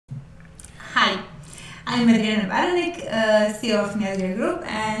I'm Adriana Baranik, CEO of Media Group,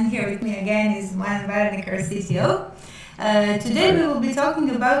 and here with me again is Milan Baranik, our CTO. Today we will be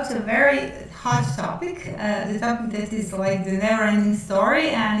talking about a very hot topic, the topic that is like the never-ending story,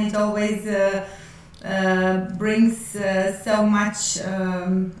 and it always brings so much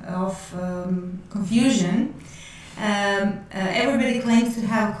of confusion. Everybody claims to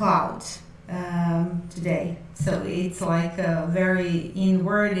have a cloud today. So it's like a very in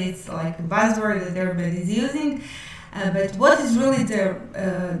word, it's like a buzzword that everybody's using. But what is really the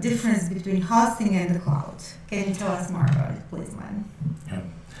difference between hosting and the cloud? Can you tell us more about it, please, man? Yeah.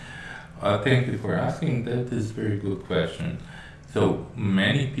 Thank you for asking. That is a very good question. So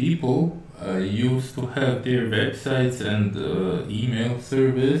many people used to have their websites and email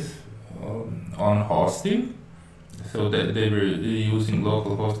service on hosting. So that they were using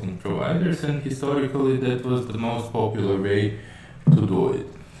local hosting providers, and historically that was the most popular way to do it.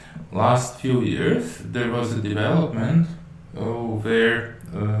 Last few years there was a development where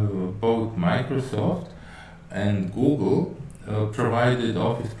both Microsoft and Google provided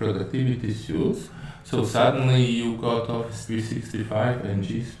Office productivity suites. So suddenly you got Office 365 and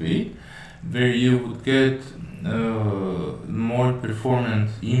G Suite, where you would get more performant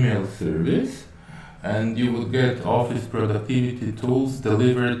email service, and you would get Office productivity tools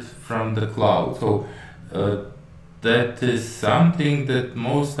delivered from the cloud. So that is something that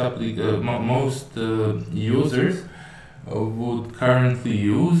most users would currently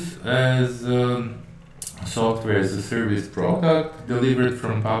use as software as a service product delivered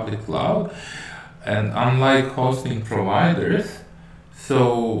from public cloud. And unlike hosting providers,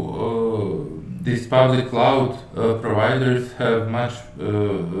 these public cloud providers have much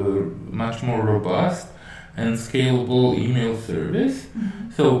more robust and scalable email service. Mm-hmm.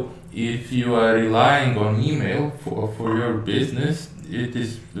 So if you are relying on email for your business, it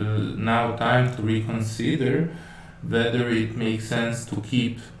is now time to reconsider whether it makes sense to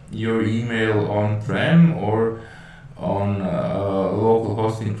keep your email on-prem or on local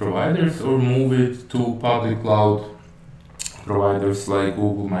hosting providers, or move it to public cloud providers like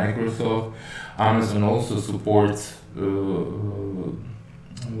Google, Microsoft. Amazon also supports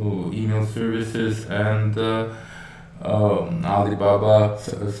email services, and Alibaba,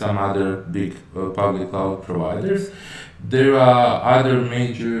 some other big public cloud providers. There are other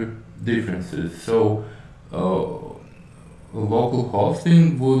major differences. So local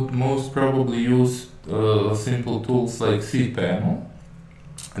hosting would most probably use simple tools like cPanel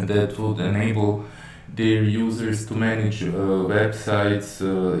that would enable their users to manage websites,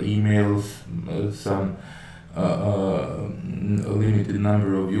 emails, some a limited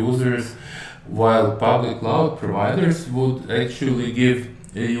number of users, while public cloud providers would actually give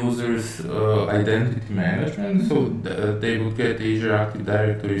users identity management. So they would get Azure Active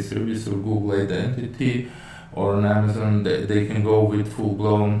Directory service or Google Identity, or on Amazon they can go with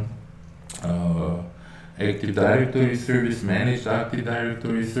full-blown Active Directory service, managed Active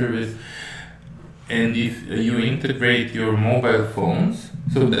Directory service. And if you integrate your mobile phones,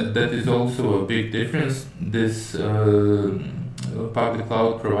 so that is also a big difference. This public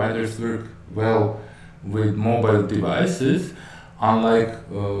cloud providers work well with mobile devices, unlike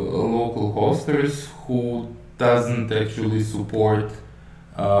local hosters who doesn't actually support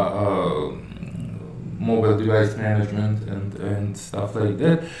mobile device management and stuff like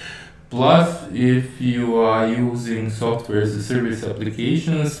that. Plus, if you are using software as a service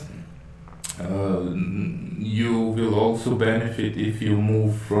applications, you will also benefit if you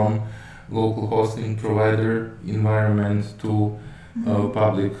move from local hosting provider environment to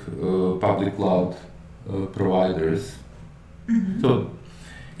public cloud providers. Mm-hmm. So,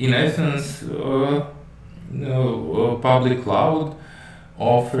 in essence, public cloud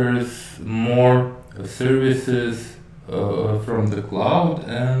offers more services from the cloud,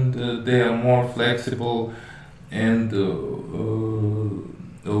 and they are more flexible, and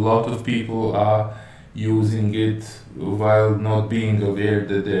a lot of people are using it while not being aware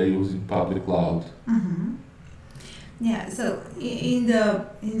that they are using public cloud. Mm-hmm. Yeah. So in the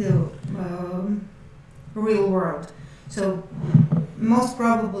real world, so most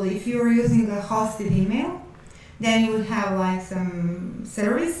probably, if you are using a hosted email, then you would have like some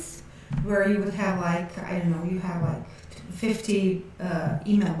service where you would have like, I don't know, you have like 50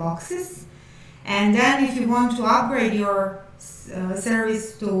 email boxes, and then if you want to upgrade your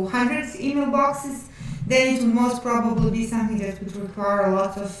service to 100 email boxes, then it would most probably be something that would require a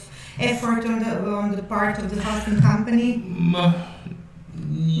lot of effort on the part of the hosting company.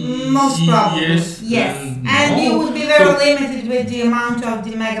 Most probably, yes. And you would be very limited with the amount of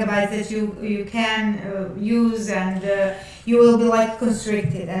the megabytes that you can use, and you will be like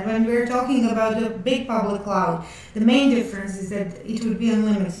constricted. And when we're talking about the big public cloud, the main difference is that it would be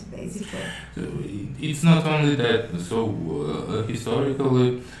unlimited, basically. So it's not only that. So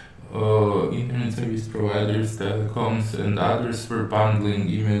historically, internet service providers, telecoms, and others were bundling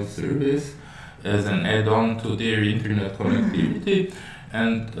email service as an add-on to their internet connectivity,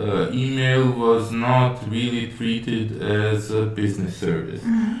 and email was not really treated as a business service.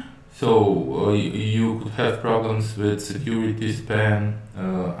 So you could have problems with security, spam,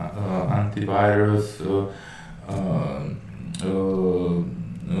 antivirus,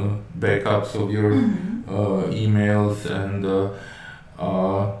 backups of your emails, and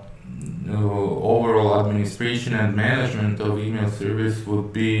overall administration and management of email service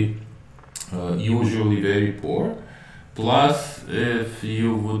would be usually very poor. Plus, if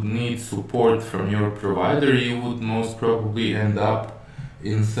you would need support from your provider, you would most probably end up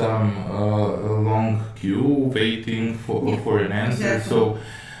in some long queue waiting for an answer. Exactly. So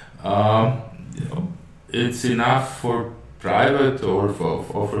it's enough for private or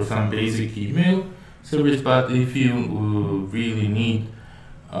for some basic email service, but if you really need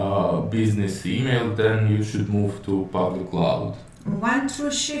business email, then you should move to public cloud. One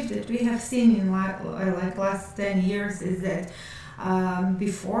true shift that we have seen in like last 10 years is that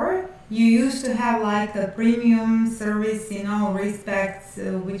before you used to have like a premium service in all respects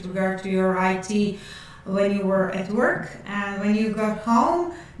with regard to your IT when you were at work, and when you got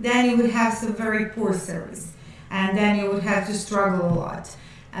home, then you would have some very poor service, and then you would have to struggle a lot.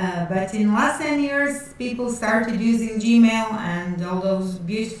 But in the last 10 years, people started using Gmail and all those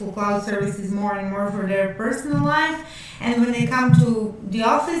beautiful cloud services more and more for their personal life. And when they come to the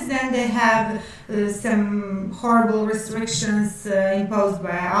office, then they have some horrible restrictions imposed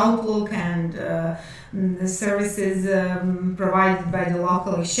by Outlook and the services provided by the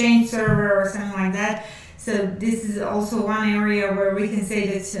local exchange server or something like that. So this is also one area where we can say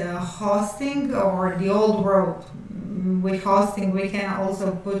that hosting, or the old world, with hosting we can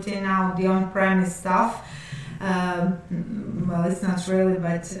also put in now the on-premise stuff. Well, it's not really,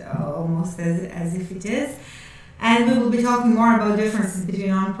 but almost as if it is. And we will be talking more about differences between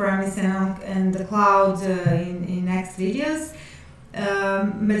on-premise and the cloud in next videos.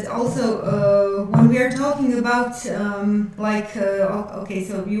 But also when we are talking about okay,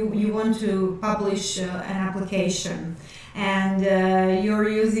 so you want to publish an application, and you're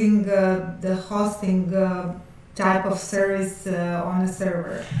using the hosting type of service on a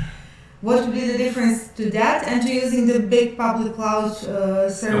server. What would be the difference to that and to using the big public cloud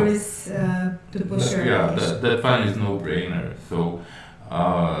service to push your application? That one is no-brainer. So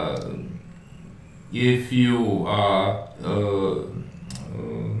if you are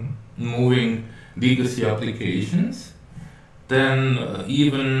moving legacy applications, then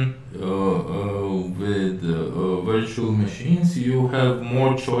even with virtual machines, you have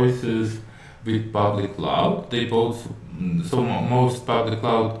more choices with public cloud. They both, so most public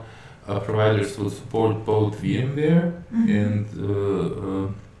cloud providers will support both VMware and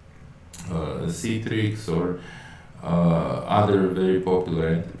Citrix or other very popular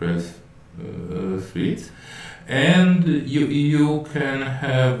enterprise suites. And you can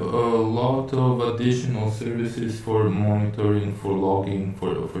have a lot of additional services for monitoring, for logging,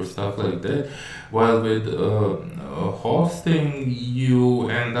 for stuff like that. While with hosting, you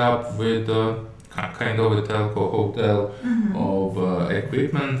end up with kind of a telco hotel of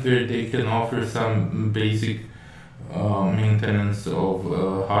equipment where they can offer some basic maintenance of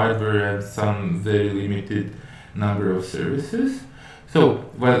hardware and some very limited number of services. So,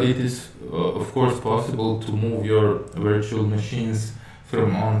 while it is of course possible to move your virtual machines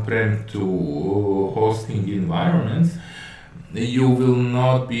from on-prem to hosting environments, you will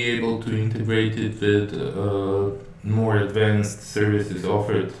not be able to integrate it with more advanced services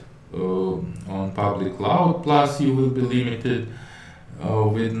offered on public cloud. Plus, you will be limited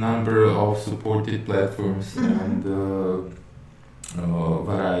with number of supported platforms and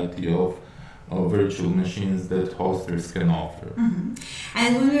variety of virtual machines that hosters can offer.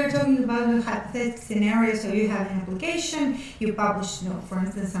 And when we are talking about a hypothetical scenario, so you have an application, you publish, for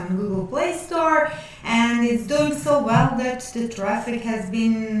instance, on Google Play Store, and it's doing so well that the traffic has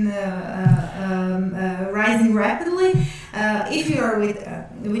been rising rapidly. If you are with a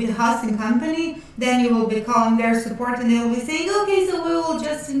hosting company, then you will be calling their support and they will be saying, okay, so we will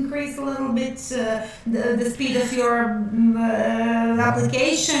just increase a little bit the speed of your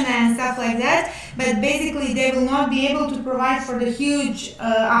application and stuff like that. But basically, they will not be able to provide for the huge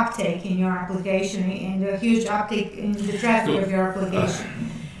uptake in your application and the huge uptake in the traffic of your application.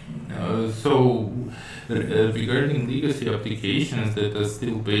 So, regarding legacy applications that are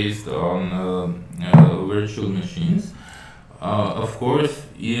still based on virtual machines, Of course,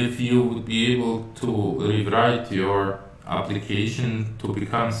 if you would be able to rewrite your application to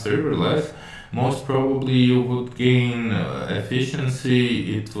become serverless, most probably you would gain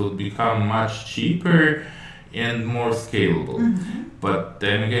efficiency, it would become much cheaper and more scalable. But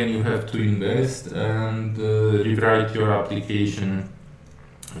then again, you have to invest and rewrite your application.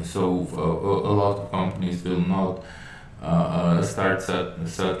 So a lot of companies will not start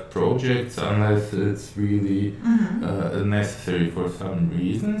such projects unless it's really necessary for some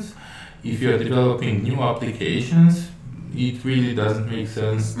reasons. If you are developing new applications, it really doesn't make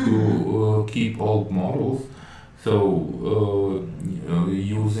sense to keep old models. So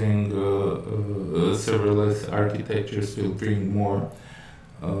using serverless architectures will bring more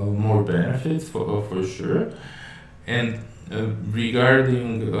benefits for sure. And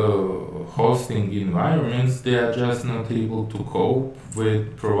regarding hosting environments, they are just not able to cope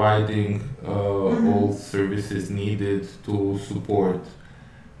with providing all services needed to support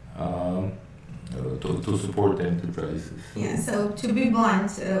to support enterprises. Yeah, so to be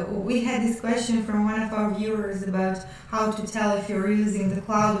blunt, we had this question from one of our viewers about how to tell if you're using the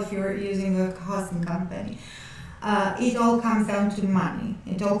cloud, if you're using a hosting company. It all comes down to money.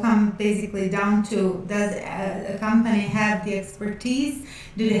 It all comes basically down to, does a company have the expertise?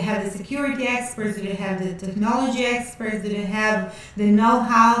 Do they have the security experts? Do they have the technology experts? Do they have the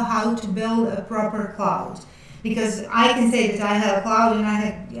know-how how to build a proper cloud? Because I can say that I have a cloud and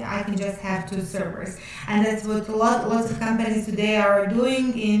I can just have 2 servers. And that's what lots of companies today are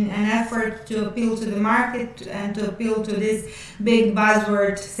doing in an effort to appeal to the market and to appeal to this big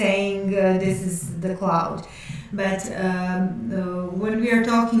buzzword saying this is the cloud. But when we are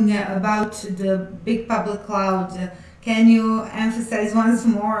talking about the big public cloud, can you emphasize once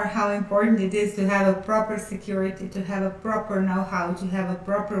more how important it is to have a proper security, to have a proper know-how, to have a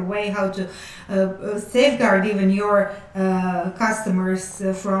proper way how to safeguard even your customers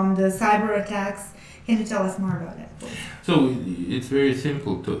from the cyber attacks? Can you tell us more about that, please? So it's very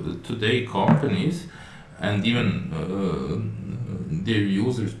simple. Today companies and even their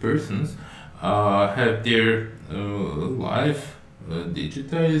users, persons, have their life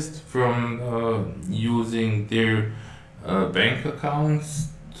digitized from using their bank accounts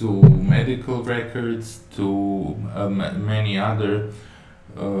to medical records to many other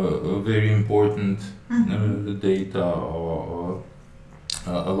very important data.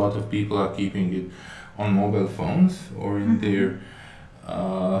 A lot of people are keeping it on mobile phones or in their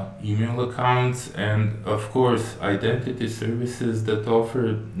email accounts, and of course identity services that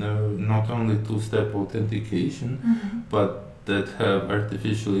offer not only two-step authentication but that have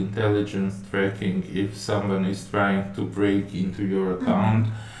artificial intelligence tracking if someone is trying to break into your account,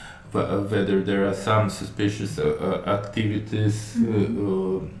 whether there are some suspicious activities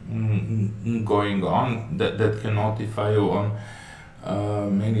going on that can notify you on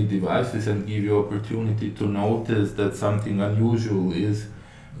many devices and give you opportunity to notice that something unusual is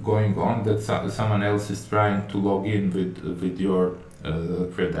going on, that someone else is trying to log in with your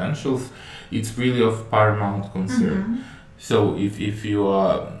credentials. It's really of paramount concern. So if you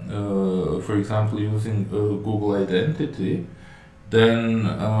are, for example, using Google Identity, then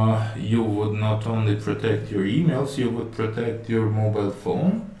you would not only protect your emails, you would protect your mobile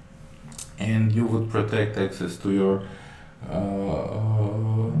phone, and you would protect access to your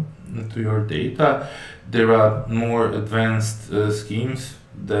data. There are more advanced schemes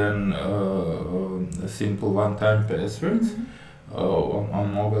than simple one-time passwords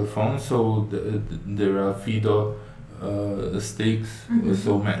on mobile phones. So there are FIDO sticks.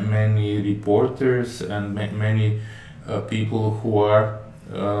 So many reporters and many people who are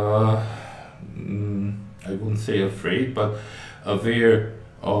I wouldn't say afraid, but aware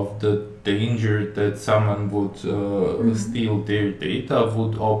of the danger that someone would steal their data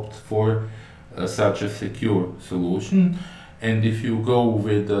would opt for such a secure solution. And if you go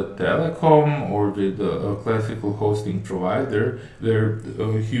with a telecom or with a classical hosting provider, where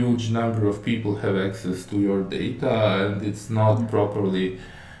a huge number of people have access to your data and it's not properly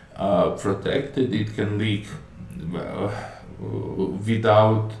protected, it can leak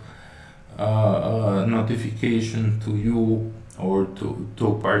without notification to you or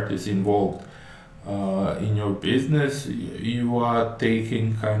to parties involved in your business. You are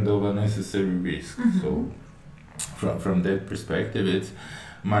taking kind of a necessary risk. So from that perspective, it's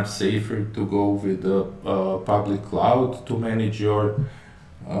much safer to go with a public cloud to manage your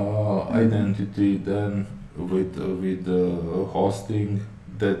identity than with hosting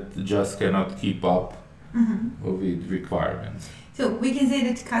that just cannot keep up with requirements. So we can say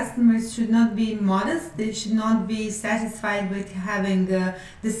that customers should not be modest. They should not be satisfied with having the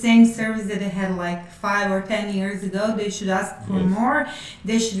same service that they had like 5 or 10 years ago. They should ask for Yes. more.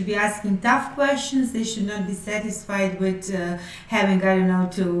 They should be asking tough questions. They should not be satisfied with having, I don't know,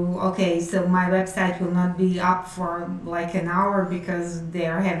 okay, so my website will not be up for like an hour because they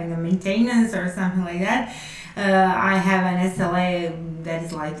are having a maintenance or something like that. I have an SLA that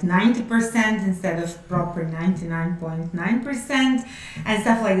is like 90% instead of proper 99.9% and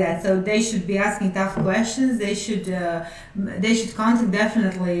stuff like that. So they should be asking tough questions. They should contact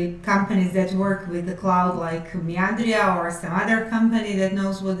definitely companies that work with the cloud, like Miadria or some other company that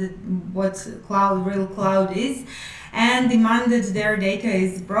knows what real cloud is, and demand that their data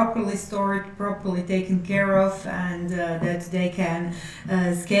is properly stored, properly taken care of, and that they can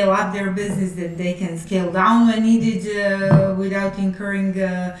scale up their business, that they can scale down when needed without incurring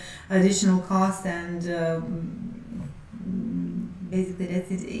additional costs. And basically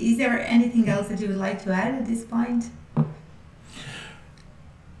that's it. Is there anything else that you would like to add at this point?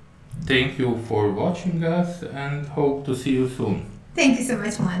 Thank you for watching us and hope to see you soon. Thank you so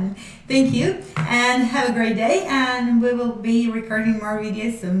much, Milan. Thank you, and have a great day, and we will be recording more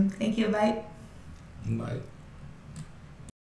videos soon. Thank you, bye. Bye.